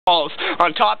balls.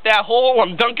 On top that hole,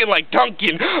 I'm dunking like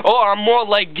Duncan, or I'm more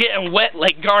like getting wet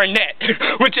like Garnett.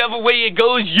 Whichever way it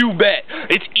goes, you bet.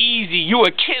 It's easy. You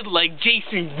a kid like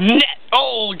Jason Net.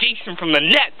 Oh, Jason from the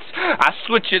Nets. I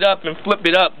switch it up and flip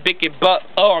it up, bick it butt.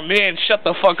 Oh man, shut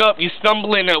the fuck up. You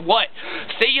stumbling at what?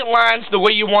 Say your lines the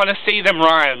way you want to say them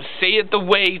rhymes. Say it the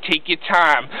way, take your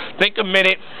time. Think a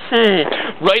minute,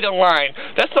 write a line.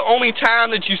 That's the only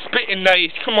time that you spitting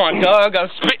nice. Come on, dog,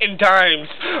 I'm spitting dimes.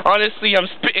 Honestly,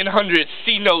 I'm spitting hundreds,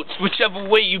 C notes. Whichever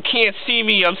way you can't see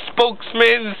me, I'm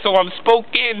spokesman, so I'm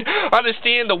spoken.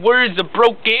 Understand the words are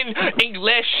broken.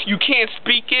 English, you can't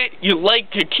speak it. You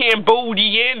like a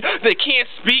Cambodian that can't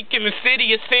speak in the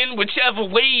city of sin. Whichever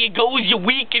way it goes, you're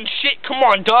weak and shit. Come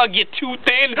on, dog, you're too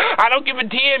thin. I don't give a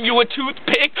damn, you a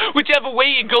toothpick. Whichever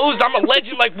way it goes, I'm a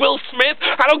legend like Will Smith.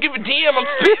 I don't give a damn, I'm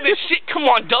spitting this shit. Come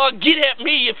on, dog, get at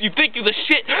me if you think you're the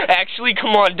shit. Actually,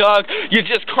 come on, dog, you're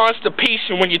just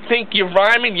constipation. When you think you're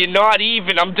rhyming, you're not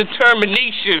even. I'm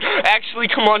determination. Actually,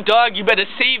 come on, dog, you better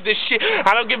save this shit.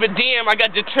 I don't give a damn, I got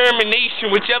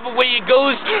determination. Whichever way it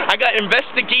goes, I got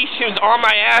investigations on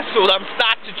my asshole. I'm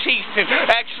start to chasing.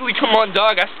 Actually, come on,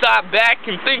 dog, I stop back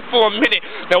and think for a minute.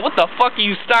 Now, what the fuck are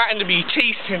you starting to be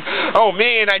chasing? Oh,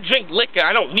 man, I drink liquor.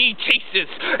 I don't need chases.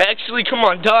 Actually, come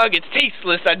on, dog, it's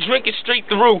tasteless. I drink it straight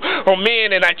through. Oh,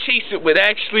 man, and I chase it with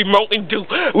actually Mountain Dew.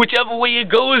 Whichever way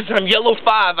it goes, I'm yellow 5.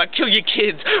 I kill your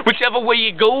kids. Whichever way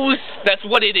it goes, that's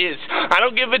what it is. I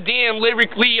don't give a damn.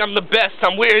 Lyrically, I'm the best.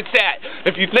 I'm where it's at.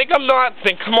 If you think I'm not,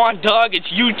 then come on, dog,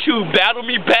 it's YouTube. Battle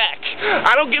me back.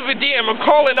 I don't give a damn. I'm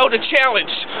calling out a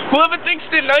challenge. Whoever thinks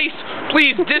they're nice,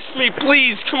 please diss me,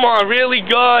 please. Come on, really,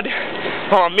 God?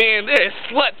 Oh, man, they're a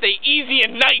slut. They easy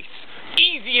and nice.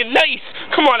 Easy and nice.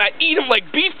 Come on, I eat them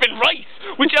like beef and rice.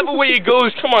 Whichever way it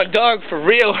goes, come on, dog, for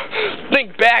real.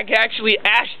 Think back, actually,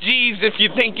 ask G's if you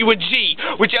think you a G.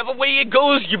 Whichever way it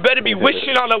goes, you better be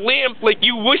wishing on a lamp like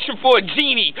you wishing for a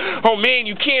genie. Oh, man,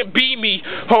 you can't be me.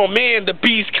 Oh, man, the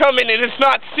bee's coming and it's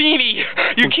not Seenie.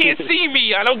 You can't see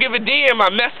me. I don't give a damn. I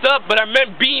messed up, but I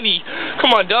meant beanie.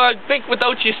 Come on, dog, think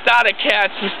without your starter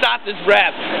cats and start this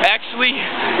rap. Actually,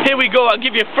 here we go. I'll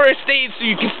give you first aid so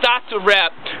you can start to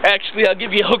rap. Actually, I'll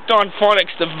give you Hooked on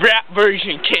Phonics, the rap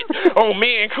version kit. Oh,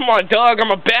 man, come on, dog,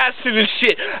 I'm a bastard and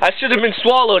shit. I should have been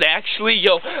swallowed, actually.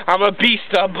 Yo, I'm a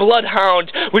beast, a bloodhound.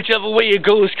 Whichever way it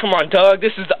goes, come on, dog.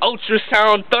 This is the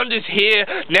ultrasound. Thunder's here.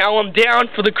 Now I'm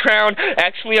down for the crown.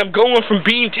 Actually, I'm going from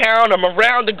Beantown. I'm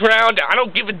around the ground. I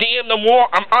don't give a damn no more.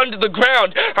 I'm under the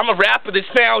ground. I'm a rapper that's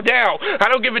now down. I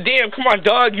don't give a damn. Come on,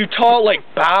 dog. You tall like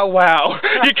Bow Wow.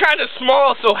 You're kind of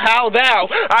small, so how thou?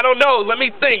 I don't know. Let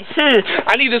me think.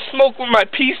 I need to smoke with my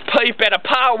peace pipe at a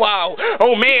powwow.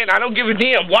 Oh, man, I don't give a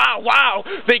damn. Wow, wow.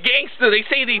 They gangster. They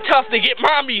say they tough. They get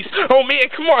mommies. Oh, man,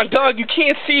 come on, dog. You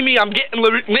can't see me. I'm getting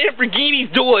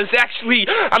Lamborghini doors. Actually,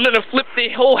 I'm going to flip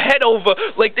their whole head over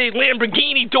like they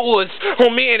Lamborghini doors. Oh,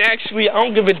 man, actually, I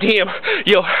don't give a damn.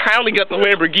 Yo, I only got the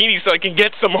Lamborghini so I can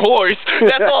get some whores.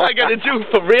 That's all I got to do,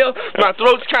 for real. My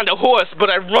throat's kind of hoarse, but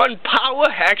I run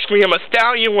power. Actually, I'm a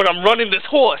stallion when I'm running this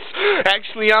horse.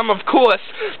 Actually, I'm, of course,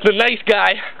 the nice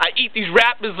guy. I eat these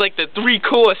rappers like the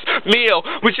 3-course meal.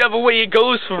 Whichever way it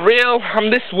goes, for real, I'm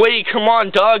this way. Come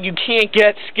on, dog, you can't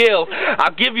get skill.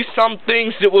 I'll give you some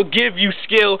things that will give you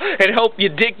skill and help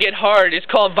your dick get hard. It's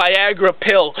called Viagra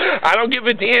pill. I don't give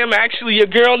a damn. Actually, your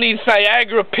girl needs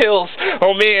Niagara pills.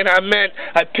 Oh, man,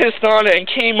 I pissed on her and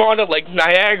came on her like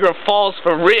Niagara Falls,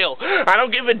 for real. I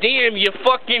don't give a damn. You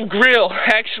fucking grill.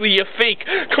 Actually, you're fake.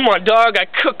 Come on, dog, I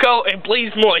cook out and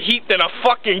blaze more heat than a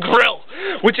fucking grill.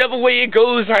 Whichever way it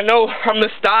goes, I know I'm the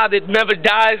star that never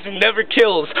dies and never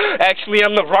kills. Actually,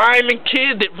 I'm the rhyming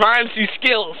kid that rhymes through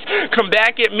skills. Come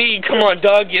back at me, come on,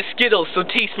 dog, you're Skittles, so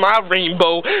taste my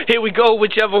rainbow. Here we go,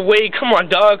 whichever way, come on,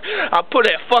 dog. I'll put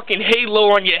a fucking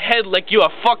halo on your head like you're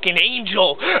a fucking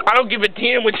angel. I don't give a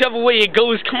damn whichever way it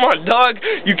goes. Come on, dog,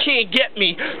 you can't get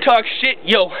me. Talk shit,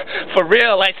 yo, for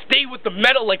real. I stay with the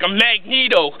metal like a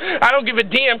Magneto. I don't give a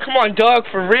damn, come on, dog,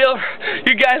 for real.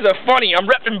 You guys are funny. I'm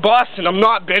repping Boston. I'm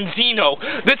not Benzino.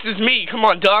 This is me. Come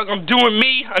on, dog. I'm doing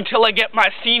me until I get my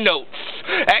C notes.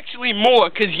 Actually, more,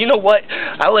 because you know what?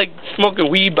 I like smoking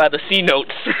weed by the C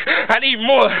notes. I need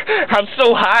more. I'm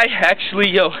so high. Actually,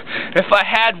 yo, if I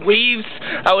had waves,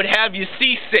 I would have you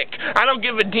seasick. I don't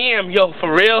give a damn, yo,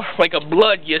 for real. Like a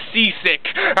blood, you're seasick.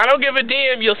 I don't give a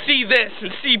damn. You'll see this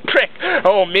and see prick.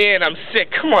 Oh, man, I'm sick.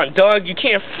 Come on, dog. You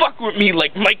can't fuck with me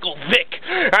like Michael Vick.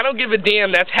 I don't give a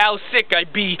damn. That's how sick I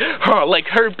be. Huh, like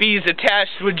herpes, a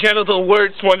attached with genital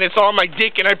words when it's on my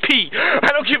dick and I pee. I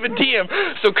don't give a damn.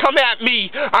 So come at me.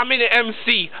 I'm an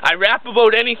MC. I rap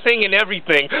about anything and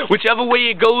everything. Whichever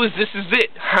way it goes, this is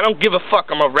it. I don't give a fuck.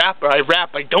 I'm a rapper. I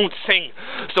rap. I don't sing.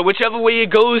 So whichever way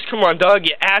it goes, come on, dog.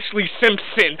 You're Ashley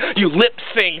Simpson. You lip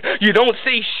sing. You don't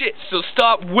say shit. So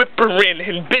stop whippering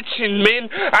and bitching, man.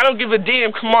 I don't give a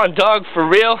damn. Come on, dog. For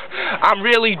real. I'm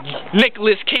really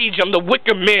Nicolas Cage. I'm the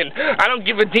Wicker Man. I don't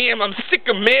give a damn. I'm sick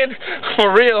of man.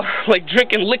 For real. Like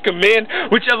drinking liquor, man.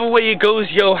 Whichever way it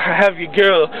goes, yo, I have your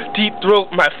girl. Deep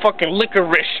throat my fucking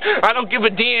licorice. I don't give a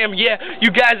damn. Yeah, you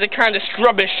guys are kind of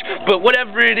strubbish. But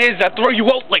whatever it is, I throw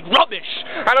you out like rubbish.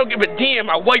 I don't give a damn.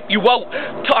 I wipe you out.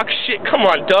 Talk shit. Come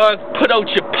on, dog. Put out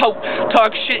your pout.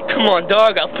 Talk shit. Come on,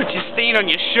 dog. I'll put your stain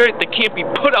on your shirt that can't be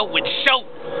put out with shout.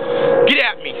 Get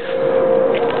at me.